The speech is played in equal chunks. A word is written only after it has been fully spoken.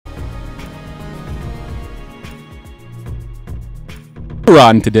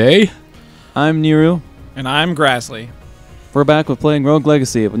Ron today. I'm Niru. And I'm Grazzly. We're back with playing Rogue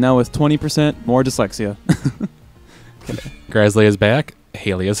Legacy, but now with 20% more dyslexia. Grazzly is back.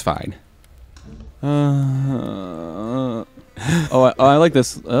 Haley is fine. I like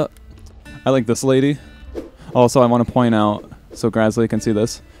this. I like this lady. Also, I want to point out, so Grazzly can see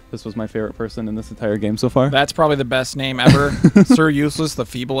this. This was my favorite person in this entire game so far. That's probably the best name ever. Sir Useless, the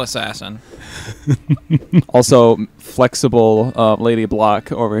Feeble Assassin. Also, flexible Lady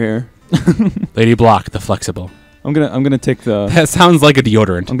Block over here. Lady Block, the flexible. I'm gonna take the. That sounds like a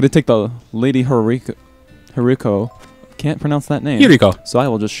deodorant. I'm gonna take the Lady Haruko. Can't pronounce that name. Hiriko. So I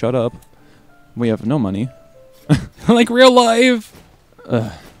will just shut up. We have no money. Like real life.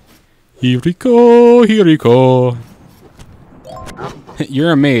 Hiriko.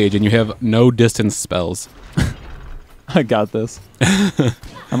 You're a mage and you have no distance spells. I got this.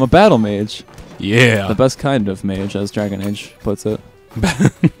 I'm a battle mage. Yeah. The best kind of mage, as Dragon Age puts it.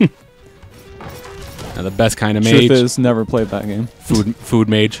 Now, the best kind of mage. Truth is, never played that game. Food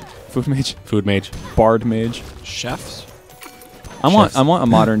mage. Food mage. Food mage. Bard mage. Chefs? I want a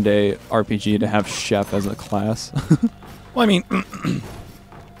modern day RPG to have chef as a class. Well, I mean,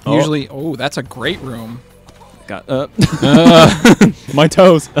 usually... Oh, that's a great room. Got my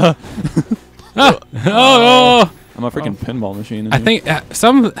toes. Oh. I'm a freaking pinball machine. I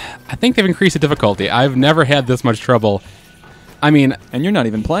think they've increased the difficulty. I've never had this much trouble. I mean, and you're not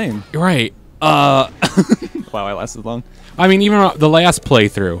even playing. You're right. Wow, I lasted long. I mean, even the last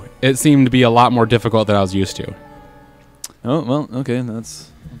playthrough, it seemed to be a lot more difficult than I was used to. Oh well, okay. I'll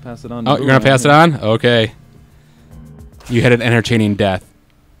pass it on. Oh, you're gonna pass it on? Okay. You had an entertaining death.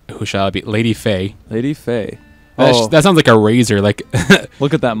 Who shall it be? Lady Faye. Lady Faye. That sounds like a razor. Like,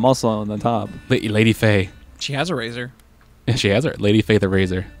 look at that muscle on the top. Lady Faye. She has a razor. Yeah, she has her. Lady Faye the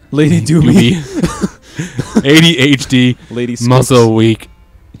razor. Lady Doobie. ADHD. Lady Scoops. Muscle weak.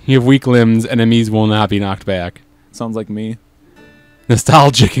 You have weak limbs. Enemies will not be knocked back. Sounds like me.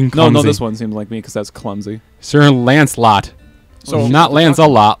 Nostalgic and clumsy. No, this one seems like me because that's clumsy. Sir Lancelot. So not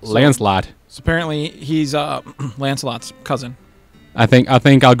Lancelot. Lancelot. So apparently he's Lancelot's cousin. I think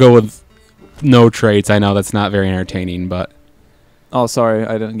I'll go with no traits. I know that's not very entertaining, but oh, sorry,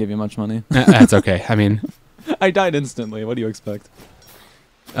 I didn't give you much money. That's okay. I mean, I died instantly. What do you expect?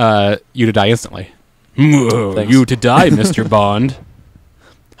 You to die instantly. You to die, Mr. Bond.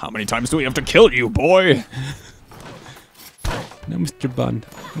 How many times do we have to kill you, boy? No, Mr. Bond.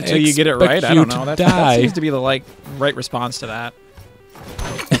 Until you get it right, I don't know. That seems to be the right response to that.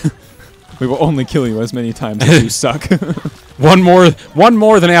 We will only kill you as many times as you suck. One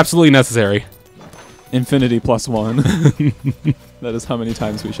more than absolutely necessary. Infinity plus one. That is how many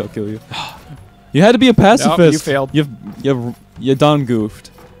times we shall kill you. You had to be a pacifist. Nope, you failed. You done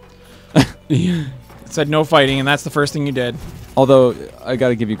goofed. It said no fighting, and that's the first thing you did. Although I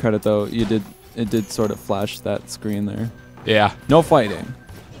gotta give you credit though, it did sort of flash that screen there. Yeah. No fighting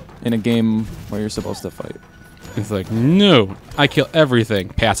in a game where you're supposed to fight. It's like, no, I kill everything.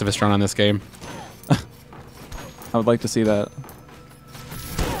 Pacifist run on this game. I would like to see that.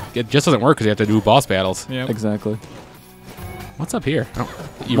 It just doesn't work because you have to do boss battles. Yep. Exactly. What's up here?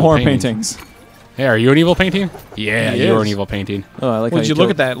 More paintings. Hey, are you an evil painting? Yeah, He you're is. an evil painting. Oh, I like. Would you look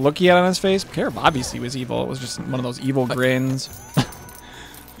at that look he had on his face? Caleb obviously was evil. It was just one of those evil grins.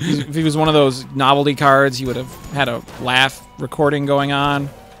 If he was one of those novelty cards, he would have had a laugh recording going on.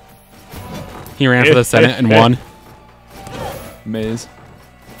 He ran for the Senate and won. Miz.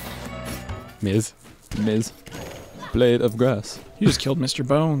 Blade of grass. You just killed Mr.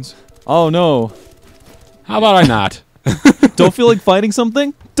 Bones. Oh no. How about I not? Don't feel like fighting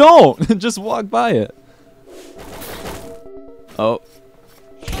something? Don't! Just walk by it. Oh.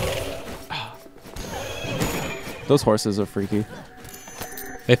 Those horses are freaky.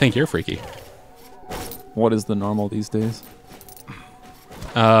 They think you're freaky. What is the normal these days?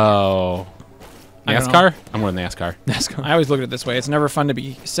 Oh. I don't NASCAR? I'm going NASCAR. NASCAR. I always look at it this way. It's never fun to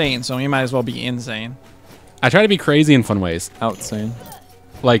be sane, so you might as well be insane. I try to be crazy in fun ways. Outsane.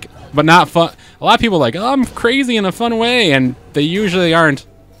 Like, but not fun. A lot of people are like, oh, I'm crazy in a fun way, and they usually aren't.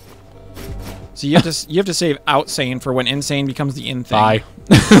 So you have to save outsane for when insane becomes the in thing. Bye.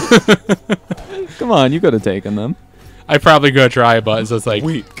 Come on, you could have taken them. I probably go try, but it's just like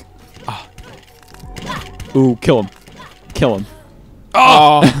weak. Ooh, kill him. Kill him.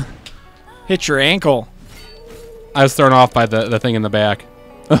 Oh! Hit your ankle. I was thrown off by the thing in the back.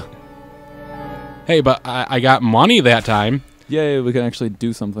 Hey, but I got money that time. Yay, we can actually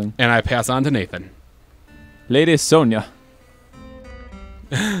do something. And I pass on to Nathan. Lady Sonia.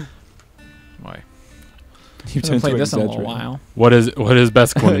 Boy. You haven't played this in a little while. What is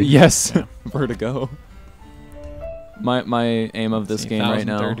best Quinn? Yes. Vertigo. My aim of this game right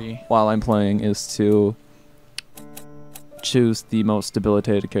now, 1030. while I'm playing, is to choose the most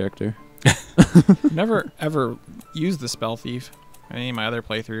debilitated character. Never ever used the Spell Thief in any of my other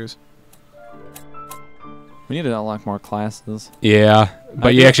playthroughs. We need to unlock more classes. Yeah,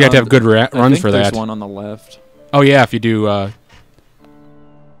 but you actually have to have good runs for that. There's one on the left. Oh yeah, if you do.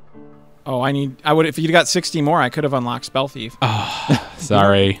 Oh, I would if you got 60 more, I could have unlocked Spell Thief. Oh,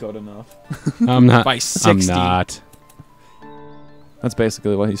 sorry. Good enough. I'm not. By 60. I'm not. That's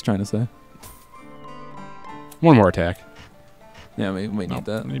basically what he's trying to say. One more attack. Yeah, we need Nope,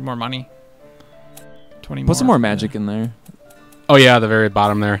 that. Need more money. 20 more. Put some more magic in there. Oh yeah, the very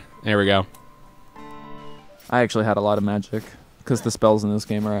bottom there. There we go. I actually had a lot of magic because the spells in this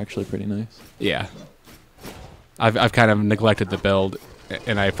game are actually pretty nice. Yeah. I've kind of neglected the build,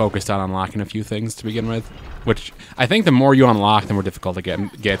 and I focused on unlocking a few things to begin with, which I think the more you unlock, the more difficult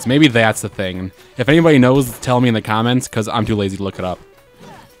it gets. Maybe that's the thing. If anybody knows, tell me in the comments, because I'm too lazy to look it up.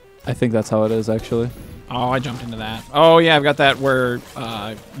 I think that's how it is, actually. Oh, I jumped into that. Oh yeah, I've got that where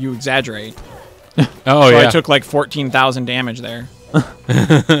you exaggerate. Oh So yeah. I took like 14,000 damage there.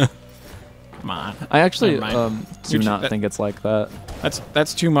 Come on. I actually Never mind. do not think it's like that.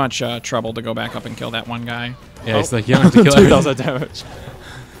 That's too much trouble to go back up and kill that one guy. Yeah, it's like you don't have to kill everyone. 2,000 damage.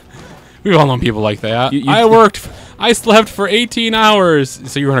 We've all known people like that. You- I slept for 18 hours.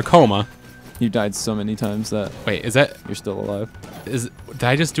 So you were in a coma. You died so many times that Wait, is that... you're still alive. Did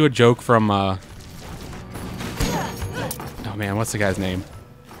I just do a joke from... Oh man, what's the guy's name?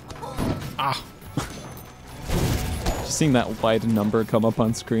 Ah, Just seeing that wide number come up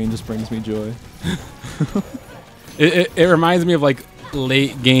on screen just brings me joy. It reminds me of like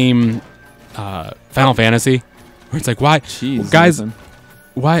late game Final Fantasy, where it's like, why, Jeez, guys, Nathan.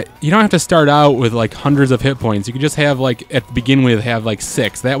 why you don't have to start out with like hundreds of hit points. You can just have like at the begin with have like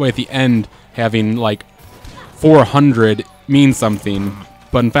 6. That way at the end having like 400 means something.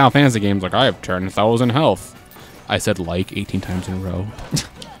 But in Final Fantasy games, like I have 10,000 health. I said like 18 times in a row.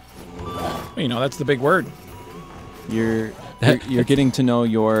 well, you know that's the big word. You're getting to know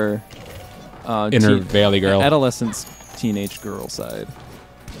your Inner Valley girl. adolescence, teenage girl side.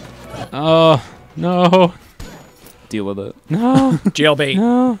 Oh no, Deal with it. no, Jailbait.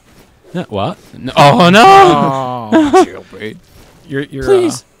 no, no. What? No. Oh no! Oh, Jailbait. you're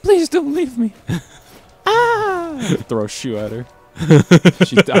Please don't leave me. Throw a shoe at her.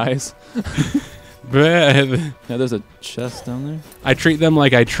 She dies. Bad. Now there's a chest down there. I treat them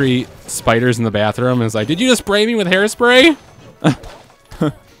like I treat spiders in the bathroom. And it's like, did you just spray me with hairspray?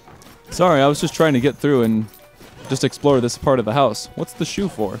 Sorry, I was just trying to get through and just explore this part of the house. What's the shoe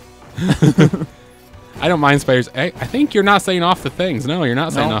for? I don't mind spiders. I think you're not setting off the things. No, you're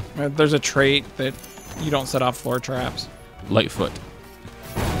not setting no, off. there's a trait that you don't set off floor traps. Lightfoot.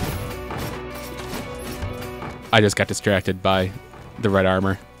 I just got distracted by the red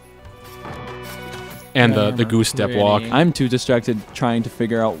armor. And the Armor, goose step walk. pretty. I'm too distracted trying to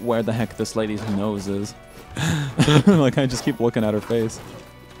figure out where the heck this lady's nose is. Like, I just keep looking at her face.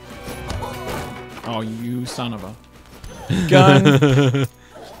 Oh, you son of a gun.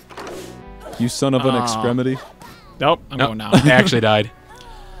 You son of an Aw. extremity. Nope, I'm No, going now. I actually died.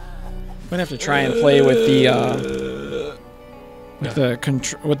 I'm gonna have to try and play with the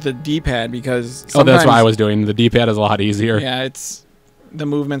with the D-pad because Oh, that's what I sometimes- was doing. The D-pad is a lot easier. Yeah, the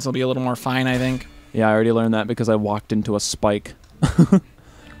movements will be a little more fine, I think. Yeah, I already learned that because I walked into a spike.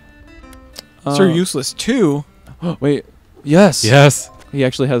 Sir Useless 2. Wait. Yes. Yes. He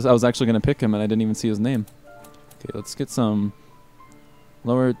actually has. I was actually going to pick him, and I didn't even see his name. Okay, let's get some.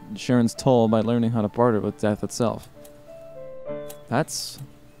 Lower Sharon's toll by learning how to barter with death itself. We're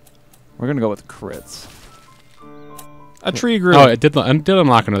going to go with crits. A tree grew. Oh, it did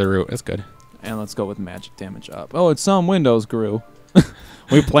unlock another route. That's good. And let's go with magic damage up. Oh, it's some windows grew.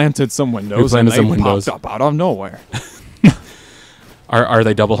 We planted some windows. We planted and some they windows. popped up out of nowhere. Are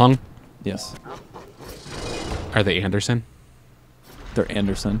they double hung? Yes. Are they Anderson? They're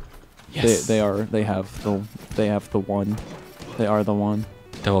Anderson. Yes. They are. They have the one. They are the one.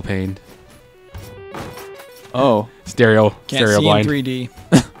 Double paned. Oh, Can't stereo see blind. in 3D.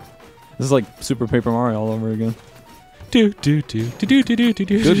 this is like Super Paper Mario all over again. Do do do do do do do do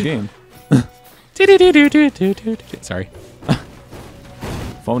do. Good game. Sorry.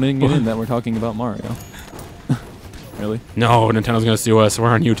 Phoning it in that we're talking about Mario. Really? No, Nintendo's gonna sue us. We're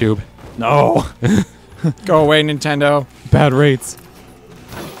on YouTube. No. Go away, Nintendo. Bad rates.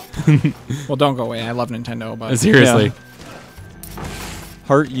 Well, don't go away. I love Nintendo, but Seriously.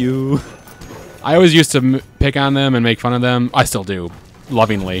 Hurt you. I always used to pick on them and make fun of them. I still do,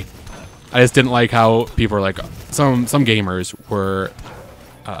 lovingly. I just didn't like how people were like, some gamers were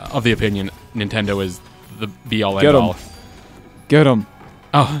of the opinion Nintendo is the be all Get end 'em. all. Get him.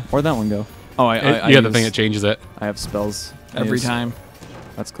 Oh, Where'd that one go? Oh, I you got the use- thing that changes it. I have spells. I Every use- time.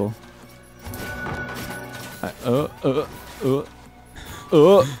 That's cool.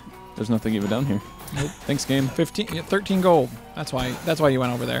 There's nothing even down here. Thanks, game. 13 gold. That's why you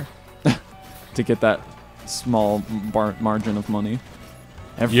went over there. To get that small margin of money.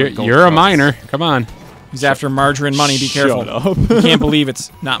 You're a miner. Come on. He's after margarine money. Be careful. Shut up. You can't believe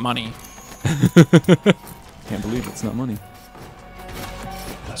it's not money. Can't believe it's not money.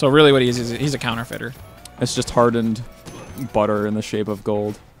 So really what he is he's a counterfeiter. It's just hardened butter in the shape of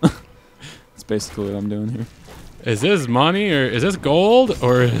gold. That's basically what I'm doing here. Is this money or is this gold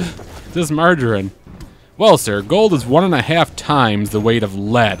or is this margarine? Well, sir, gold is 1.5 times the weight of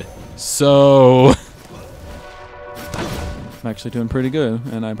lead. So I'm actually doing pretty good,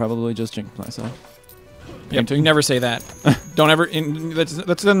 and I probably just jinxed myself. Yep, you never say that. Don't ever.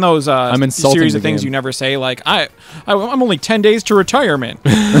 That's in those I'm insulting series the of things game. you never say. Like I'm only 10 days to retirement.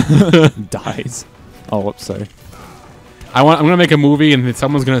 Dies. Oh, whoops, sorry. I'm gonna make a movie and then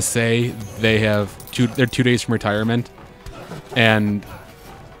someone's gonna say they're 2 days from retirement, and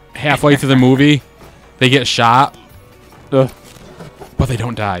halfway through the movie they get shot, Ugh. but they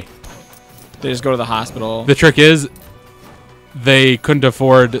don't die. They just go to the hospital. The trick is they couldn't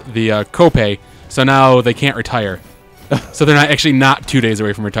afford the copay, so now they can't retire. So they're not 2 days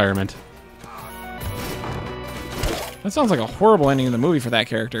away from retirement. That sounds like a horrible ending of the movie for that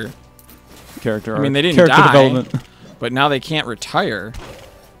character. Character. I mean, they didn't character die. development. But now they can't retire.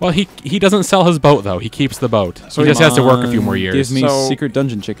 Well, he doesn't sell his boat though. He keeps the boat. So he just Come has to work a few on, more years. Give me So- secret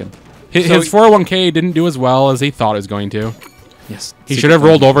dungeon chicken. His 401k didn't do as well as he thought it was going to. Yes. He should have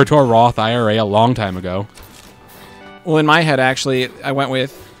rolled over to a Roth IRA a long time ago. Well, in my head, actually, I went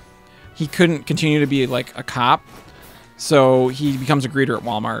with he couldn't continue to be like a cop, so he becomes a greeter at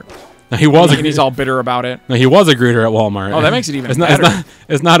Walmart. Now, he was And he's all bitter about it. No, he was a greeter at Walmart. Oh, that makes it even it's better.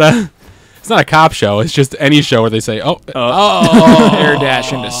 It's not a cop show. It's just any show where they say, "Oh, Air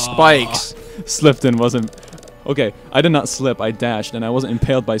dash into spikes. Slipped and wasn't. Okay, I did not slip. I dashed, and I wasn't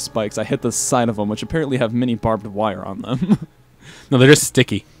impaled by spikes. I hit the side of them, which apparently have mini barbed wire on them. no, they're just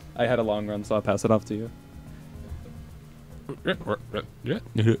sticky." I had a long run, so I'll pass it off to you.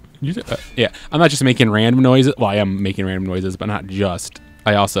 Yeah, I'm not just making random noises. Well, I am making random noises, but not just.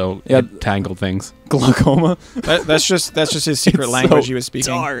 I also tangled things. Glaucoma. That's just his secret It's language so he was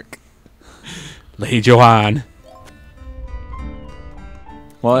speaking. Dark. Lady Johan.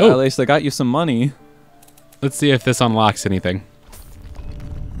 Well, Oh. at least I got you some money. Let's see if this unlocks anything.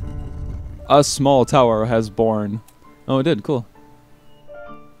 A small tower has born. Oh, it did. Cool.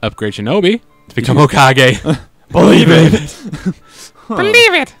 Upgrade Shinobi to become Hokage. Believe it.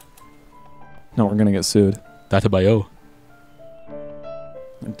 Believe it. No, we're gonna get sued. Databayo.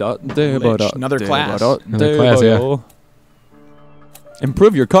 Another class. Another class, yeah.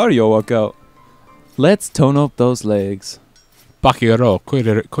 Improve your cardio workout. Let's tone up those legs. Bakiro.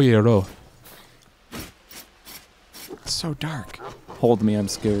 Koyero. It's so dark. Hold me, I'm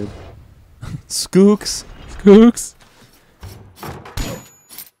scared. Skooks. Skooks.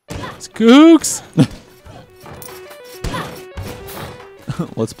 Skooks.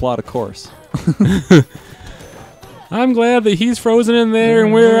 Let's plot a course. I'm glad that he's frozen in there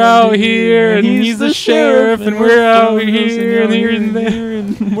and we're out here and he's the sheriff and we're out here and here and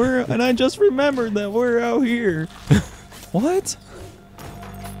there. And I just remembered that we're out here. What?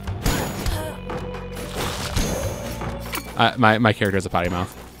 My character has a potty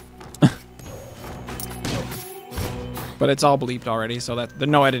mouth. But it's all bleeped already, so that there's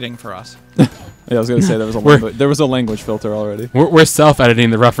no editing for us. Yeah, I was gonna say there was a language filter already. We're self-editing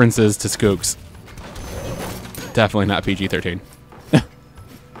the references to Skooks. Definitely not PG-13.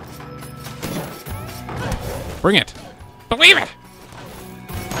 Bring it. Believe it.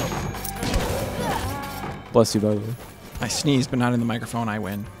 Bless you, by the way. I sneeze, but not in the microphone. I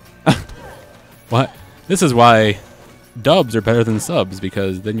win. What? This is why dubs are better than subs,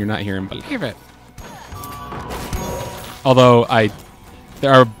 because then you're not hearing believe it. Although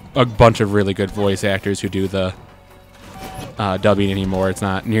there are a bunch of really good voice actors who do the dubbing anymore. It's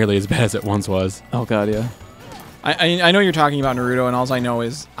not nearly as bad as it once was. Oh god, yeah. I know you're talking about Naruto, and all I know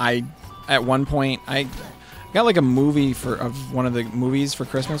is at one point I got like a movie of one of the movies for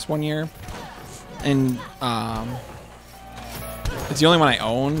Christmas one year, and it's the only one I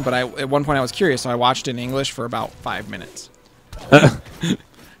own. But at one point I was curious, so I watched it in English for about 5 minutes,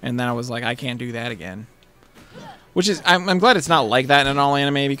 and then I was like, I can't do that again. Which is I'm glad it's not like that in all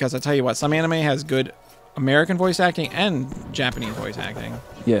anime, because I tell you what, some anime has good American voice acting and Japanese voice acting.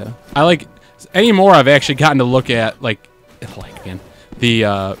 Yeah. I like anymore. I've actually gotten to look at the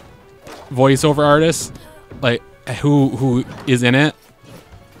voiceover artists like who is in it.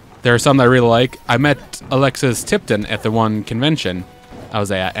 There are some that I really like. I met Alexis Tipton at the one convention I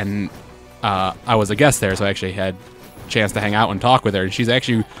was at, and I was a guest there, so I actually had a chance to hang out and talk with her. And she's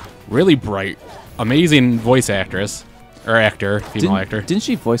actually really bright, amazing voice actress or actor, female actor. Didn't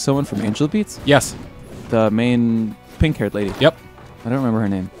she voice someone from Angel Beats? Yes. The main pink-haired lady. Yep. I don't remember her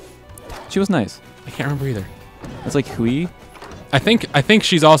name. She was nice. I can't remember either. It's like Hui. I think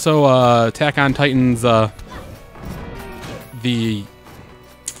she's also Attack on Titan's the.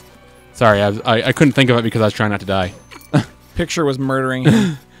 Sorry, I couldn't think of it because I was trying not to die. Picture was murdering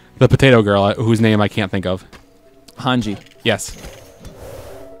him. The potato girl, whose name I can't think of. Hanji. Yes.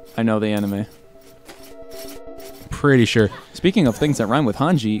 I know the anime. Pretty sure. Speaking of things that rhyme with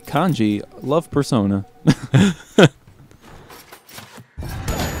Hanji, Kanji, love Persona.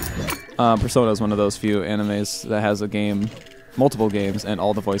 Persona is one of those few animes that has a game, multiple games, and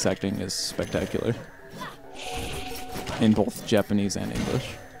all the voice acting is spectacular. In both Japanese and English,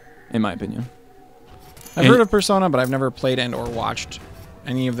 in my opinion. I've heard of Persona, but I've never played and or watched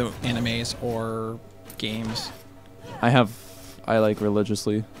any of the animes or games. I like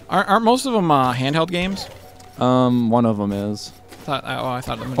religiously. Aren't most of them handheld games? One of them is. I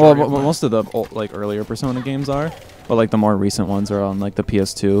thought the majority. Well, of them. most of the like earlier Persona games are, but like the more recent ones are on like the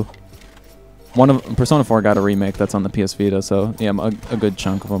PS2. One of Persona 4 got a remake that's on the PS Vita, so yeah, a good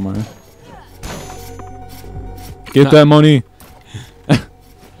chunk of them are. Get that money.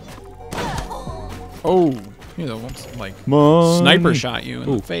 Oh, you know, like Money. sniper shot you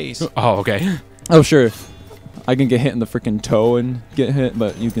in the face. Oh, okay. Oh sure, I can get hit in the freaking toe and get hit,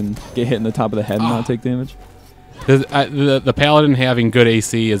 but you can get hit in the top of the head and not take damage. The paladin having good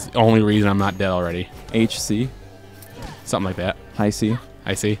AC is the only reason I'm not dead already. HC, Something like that. high C,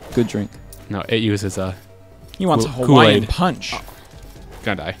 I see. good drink. No, it uses He wants a Kool-Aid. Hawaiian punch.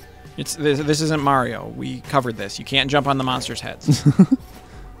 Gonna die. This isn't Mario. We covered this. You can't jump on the monsters' heads.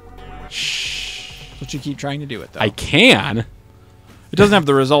 Shh. That's what you keep trying to do it though. I can. It doesn't have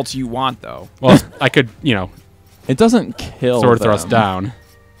the results you want though. Well, I could, It doesn't kill sword them. thrust down.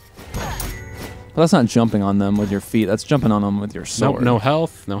 But that's not jumping on them with your feet. That's jumping on them with your No, sword. no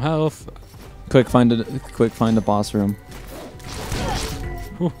health. No health. Quick find the boss room.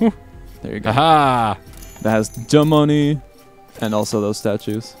 There you go. Aha! That has the money, and also those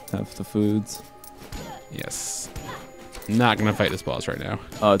statues have the foods. Yes. Not gonna fight this boss right now.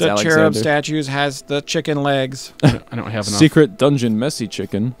 Oh, it's The Alexander. cherub statues has the chicken legs. I don't have enough. Secret dungeon messy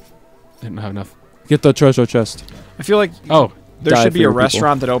chicken. I don't have enough. Get the treasure chest. I feel like Oh, there Die should for be a your people.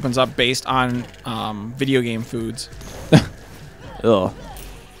 restaurant that opens up based on video game foods. Ugh.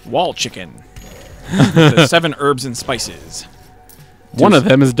 Wall chicken. The 7 herbs and spices. one of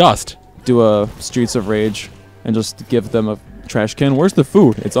them is dust. Do a Streets of Rage and just give them a trash can. Where's the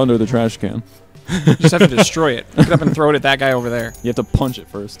food? It's under the trash can. You just have to destroy it. Pick it up and throw it at that guy over there. You have to punch it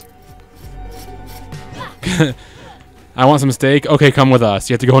first. I want some steak. Okay, come with us.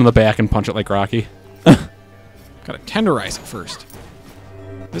 You have to go in the back and punch it like Rocky. Gotta tenderize it first.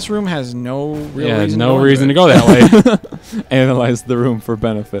 This room has no real Yeah, reason no to reason to go go that way. Analyze the room for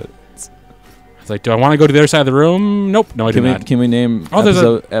benefit. It's like, do I want to go to the other side of the room? Nope. No, I do not. Can we name Oh,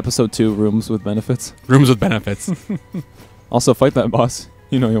 there's episode 2 rooms with benefits? Rooms with benefits. Also, fight that boss.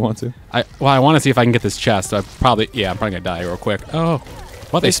 You know you want to. I want to see if I can get this chest. So I'm probably gonna die real quick. Oh,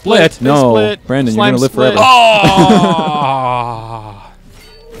 what? They split. They No, split. Brandon, Slime you're gonna live split. forever. Oh!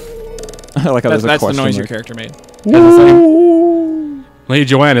 I like how That's there's a the question noise your mark. character made. Lady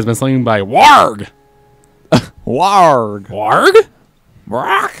Joanne has been slain by Warg. Warg. Warg?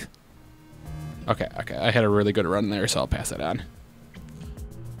 Warg. Okay. I had a really good run there, so I'll pass it on.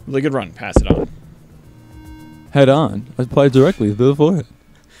 Really good run. Pass it on. Head on. Apply directly to the forehead.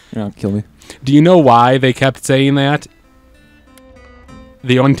 You're not kill me. Do you know why they kept saying that?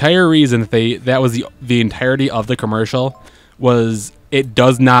 The entire reason that was the entirety of the commercial was it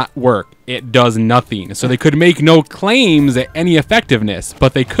does not work. It does nothing. So they could make no claims at any effectiveness,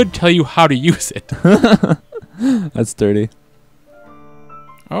 but they could tell you how to use it. That's dirty.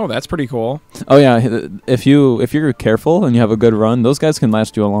 Oh, that's pretty cool. Oh yeah, if you're careful and you have a good run, those guys can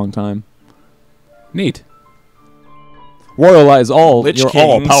last you a long time. Neat. Royalize all Lich your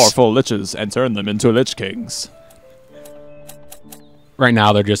Kings. all-powerful liches and turn them into Lich Kings. Right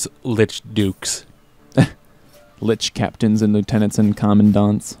now they're just Lich Dukes. Lich captains and lieutenants and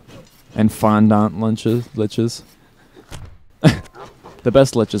commandants. And fondant liches. The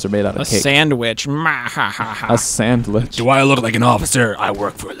best liches are made out of A cake. sandwich. A sand lich. Do I look like an officer? I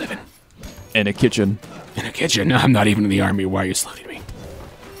work for a living. In a kitchen. In a kitchen? I'm not even in the army. Why are you saluting me?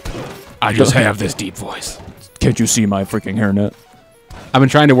 I just have this deep voice. Can't you see my freaking hairnet? I've been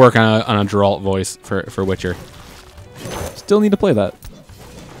trying to work on a Geralt voice for Witcher. Still need to play that.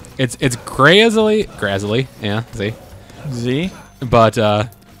 It's Grazzly, yeah, see, Z. but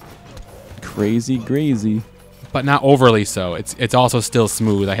Crazy. but not overly so. It's also still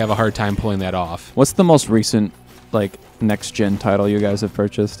smooth. I have a hard time pulling that off. What's the most recent, like, next-gen title you guys have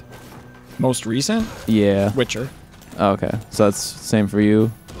purchased? Most recent? Yeah. Witcher. Oh, okay. So that's same for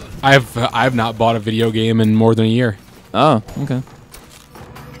you? I've not bought a video game in more than a year. Oh, okay.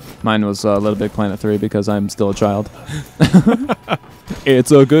 Mine was Little Big Planet 3 because I'm still a child.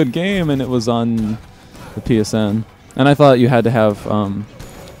 It's a good game, and it was on the PSN. And I thought you had to have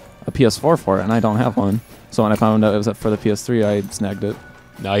a PS4 for it, and I don't have one. So when I found out it was for the PS3, I snagged it.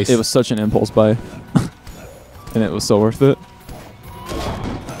 Nice. It was such an impulse buy. And it was so worth it.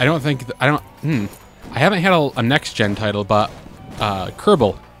 I haven't had a next gen title, but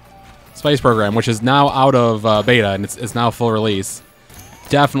Kerbal Space Program, which is now out of beta and it's now full release.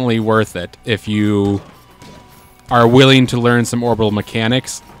 Definitely worth it if you are willing to learn some orbital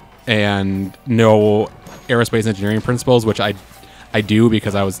mechanics and know aerospace engineering principles, which I do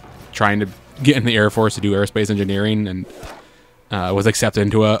because I was trying to get in the Air Force to do aerospace engineering and was accepted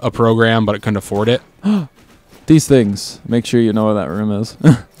into a program, but I couldn't afford it. These things. Make sure you know where that room is.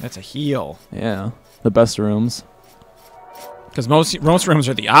 That's a heal. Yeah. The best rooms. Because most rooms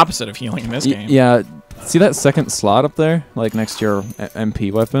are the opposite of healing in this game. Yeah. See that second slot up there? Like next to your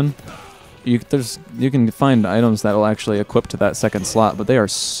MP weapon? You can find items that will actually equip to that second slot, but they are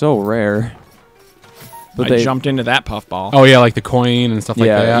so rare. But I jumped into that puffball. Oh yeah, like the coin and stuff like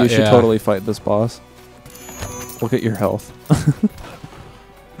that. Yeah, you should totally fight this boss. Look at your health.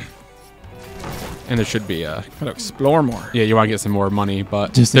 And there should be Gotta explore more. yeah, you want to get some more money,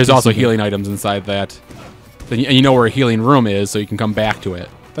 but Just in there's case also you get- healing items inside that. And you know where a healing room is, so you can come back to it.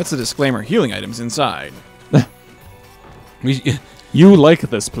 That's a disclaimer. Healing items inside. You like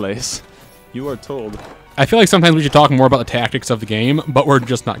this place. You are told. I feel like sometimes we should talk more about the tactics of the game, but we're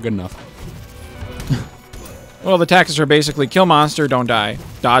just not good enough. Well, the tactics are basically kill monster, don't die,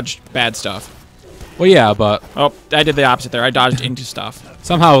 dodge bad stuff. Well, yeah, but Oh, I did the opposite there. I dodged into stuff.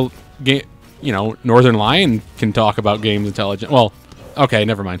 somehow, Northern Lion can talk about games intelligent. Well, okay,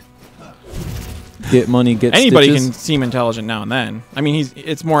 never mind. Get money, get Anybody stitches. can seem intelligent now and then. I mean,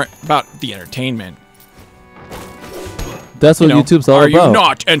 it's more about the entertainment. That's what YouTube's all are about. you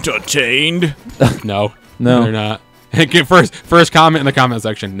not entertained? No, No. they're not. Get first comment in the comment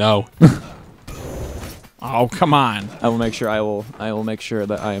section. No. Oh, come on. I will make sure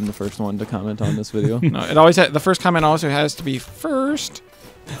that I am the first one to comment on this video. No, it always the first comment also has to be first.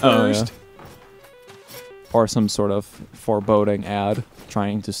 Oh, yeah. First. Or some sort of foreboding ad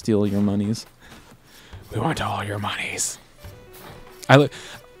trying to steal your monies. We want all your monies.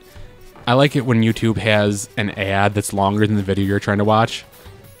 I like it when YouTube has an ad that's longer than the video you're trying to watch.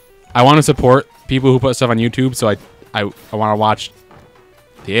 I want to support people who put stuff on YouTube, so I want to watch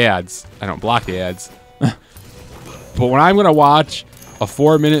the ads. I don't block the ads. But when I'm going to watch a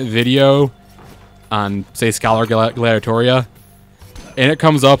 4-minute video on, say, Scholar Gladiatoria, and it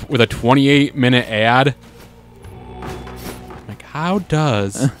comes up with a 28-minute ad, I'm like, how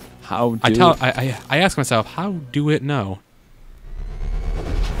does... I ask myself, how do it know?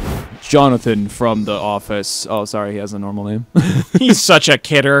 Jonathan from the office. Oh, sorry, he has a normal name. He's such a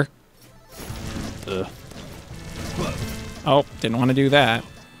kidder. Ugh. Oh, didn't want to do that.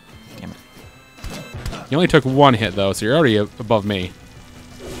 Damn it. You only took one hit, though, so you're already above me.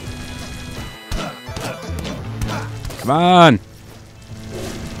 Come on!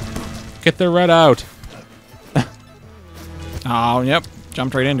 Get the red out. Oh, yep.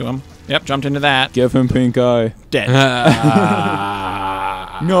 Jumped right into him. Yep, jumped into that. Give him pink eye. Dead.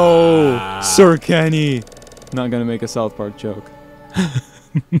 No, Sir Kenny. Not gonna make a South Park joke.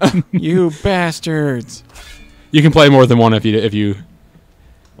 You bastards. You can play more than one if you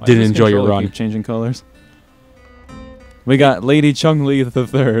Why didn't does enjoy your controller run. keep changing colors. We got Lady Chung Li the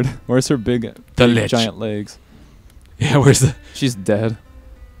Third. Where's her big Lich. giant legs? Yeah, where's the... She's dead.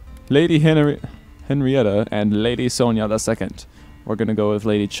 Lady Henrietta and Lady Sonia the Second. We're gonna go with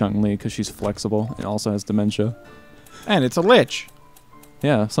Lady Chung Li because she's flexible and also has dementia. And it's a lich.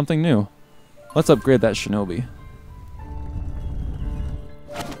 Yeah, something new. Let's upgrade that shinobi.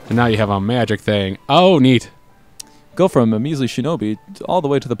 And now you have a magic thing. Oh, neat. Go from a measly shinobi all the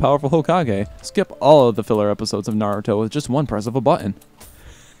way to the powerful Hokage. Skip all of the filler episodes of Naruto with just one press of a button.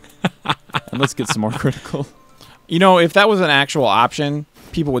 And let's get some more critical. You know, if that was an actual option,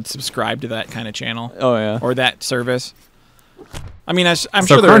 people would subscribe to that kind of channel Oh yeah. or that service. I mean, I'm So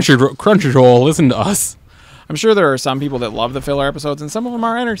sure Crunchyroll, listen to us. I'm sure there are some people that love the filler episodes, and some of them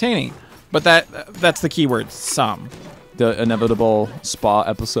are entertaining. But that's the key word, some. The inevitable spa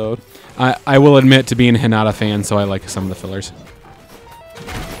episode. I will admit to being a Hinata fan, so I like some of the fillers.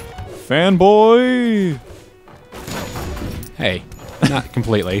 Fanboy! Hey, not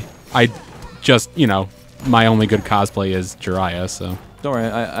completely. I just, you know, my only good cosplay is Jiraiya, so. Don't worry,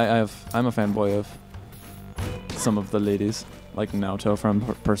 I'm a fanboy of some of the ladies, like Naoto from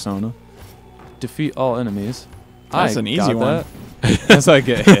Persona. Defeat all enemies. That's an easy one. As I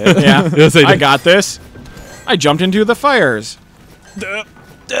get hit. Yeah, Yes, I I did. got this. I jumped into the fires.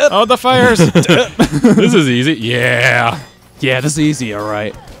 Oh, the fires. This is easy. Yeah. Yeah, this is easy,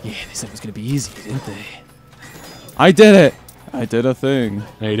 alright. Yeah, they said it was gonna be easy, didn't they? I did it! I did a thing.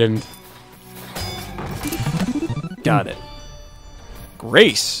 No, you didn't. Got it.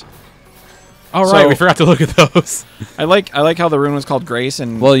 Grace. All right, So- we forgot to look at those. I like how the rune was called Grace,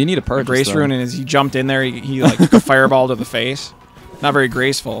 and Well, you need a the purchase, Grace though. rune, and as he jumped in there, he like took a fireball to the face. Not very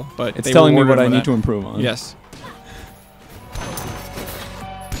graceful, but It's they telling me rewarded what I him need with to improve on. that. Yes.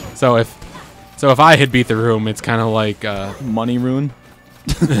 So if I had beat the room, it's kind of like Money rune.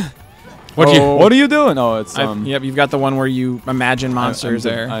 what Oh. you. What are you doing? Oh, it's Yep, you've got the one where you imagine monsters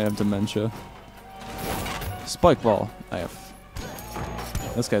there. I have dementia. Spike ball. I have.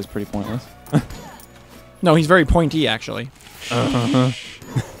 This guy's pretty pointless. No, he's very pointy actually.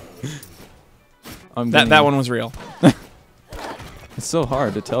 That one was real. It's so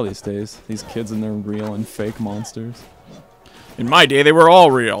hard to tell these days. These kids and their real and fake monsters. In my day, they were all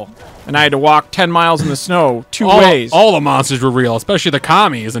real, and I had to walk 10 miles in the snow two all, ways. all the monsters were real, especially the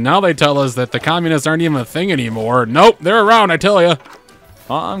commies, and now they tell us that the communists aren't even a thing anymore. Nope, they're around, I tell you.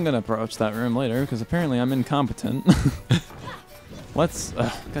 Well, I'm gonna approach that room later because apparently I'm incompetent. Let's.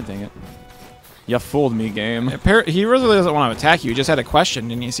 God dang it! You fooled me, game. He really doesn't want to attack you. He just had a question.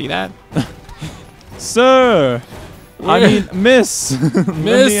 Didn't you see that? Sir. I mean, Miss.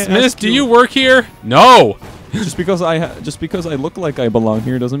 Miss, do you work here? No, Just because I look like I belong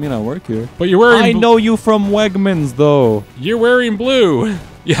here doesn't mean I work here. but you're wearing. I know you from Wegmans, though. You're wearing blue.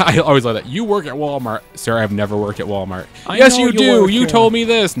 Yeah, I always like that. You work at Walmart, sir. I've never worked at Walmart. I Yes, know you you do. work You here. told me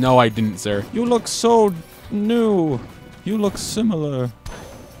this. No, I didn't, sir. You look so new. You look similar.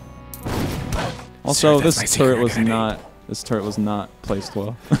 Also, Sir, that's my this turret secret was identity. not. This turret was not placed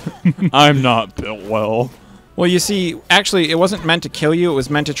well. I'm not built well. Well, you see, actually, it wasn't meant to kill you. It was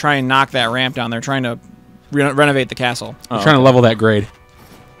meant to try and knock that ramp down. They're trying to renovate the castle. I'm trying to level that grade,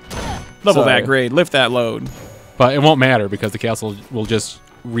 Level Sorry. that grade. Lift that load. but it won't matter because the castle will just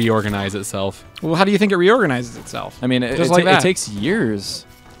reorganize itself. Well, how do you think it reorganizes itself? I mean, it, Just it, like ta- it that. takes years.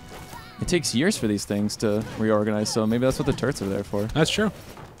 It takes years for these things to reorganize. So maybe that's what the turrets are there for. That's true.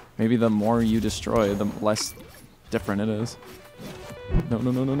 Maybe the more you destroy, the less different it is. No,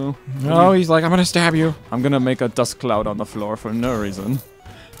 no, no, no, no. Oh, he's like, I'm gonna stab you. I'm gonna make a dust cloud on the floor for no reason.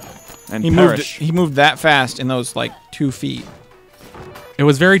 And He perish. moved that fast in those like 2 feet. It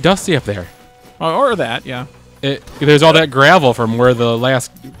was very dusty up there. Or that, yeah. There's all that gravel from where the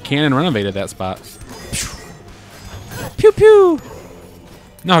last cannon renovated that spot. Pew pew.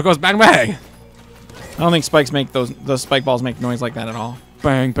 No, it goes bang bang. I don't think spikes make those spike balls make noise like that at all.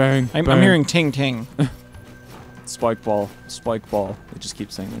 Bang bang. I'm bang. hearing ting ting. Spike ball. Spike ball. They just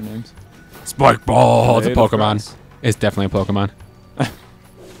keep saying their names. Spike ball. It's a Blade of Pokemon. Grass. It's definitely a Pokemon.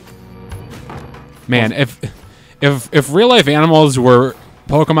 Man, if real life animals were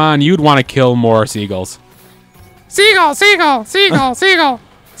Pokemon, you'd want to kill more seagulls. Seagull, seagull, seagull, seagull,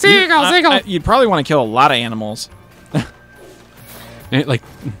 seagull. You'd probably want to kill a lot of animals. Like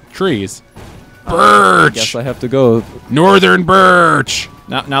trees. I Birch. guess I have to go. Northern birch.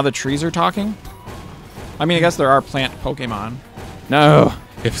 Now the trees are talking. I mean, I guess there are plant Pokemon. No.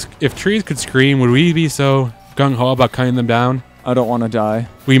 If trees could scream, would we be so gung ho about cutting them down? I don't want to die.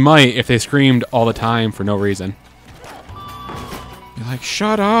 We might if they screamed all the time for no reason. You're like,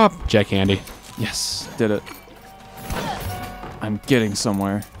 shut up. Jack Handy. Yes. Did it. I'm getting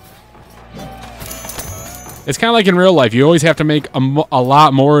somewhere. It's kind of like in real life. You always have to make a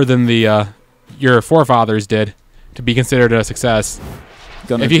lot more than the your forefathers did to be considered a success.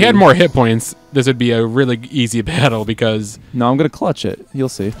 Gonna If you had do- more hit points, this would be a really easy battle because... No, I'm gonna clutch it. You'll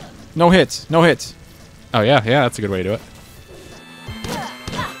see. No hits. No hits. Oh, yeah, that's a good way to do it.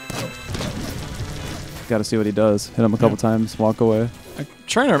 Gotta see what he does. Hit him a couple times. Walk away. I'm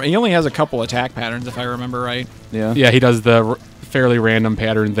trying to remember. He only has a couple attack patterns, if I remember right. Yeah. Yeah, he does the fairly random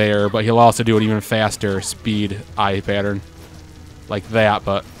pattern there, but he'll also do it even faster speed eye pattern. Like that,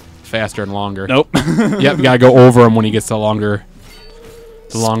 but faster and longer. Nope. Yep, you gotta go over him when he gets the longer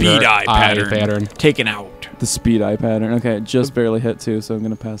Speed eye pattern. pattern. Taken out. The speed eye pattern. Okay, it just barely hit too, so I'm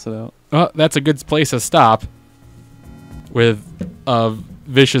gonna pass it out. Well, that's a good place to stop with a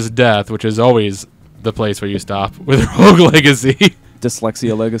vicious death, which is always the place where you stop with Rogue Legacy.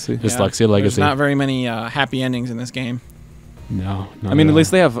 Dyslexia Legacy. Dyslexia There's Legacy. not very many happy endings in this game. No. I mean, at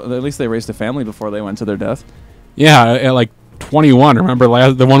least they raised a family before they went to their death. Yeah, at like 21.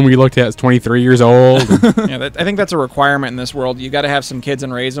 Remember the one we looked at is 23 years old. Yeah, I think that's a requirement in this world. You got to have some kids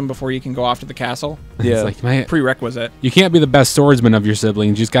and raise them before you can go off to the castle. Yeah. It's like, man, Prerequisite. you can't be the best swordsman of your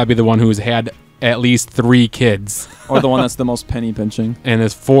siblings. You just got to be the one who's had at least 3 kids. Or the one that's the most penny pinching. And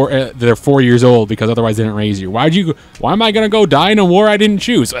is they're 4 years old because otherwise they didn't raise you. Why am I gonna go die in a war I didn't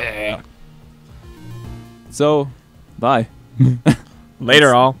choose? So, bye.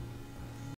 Later, all.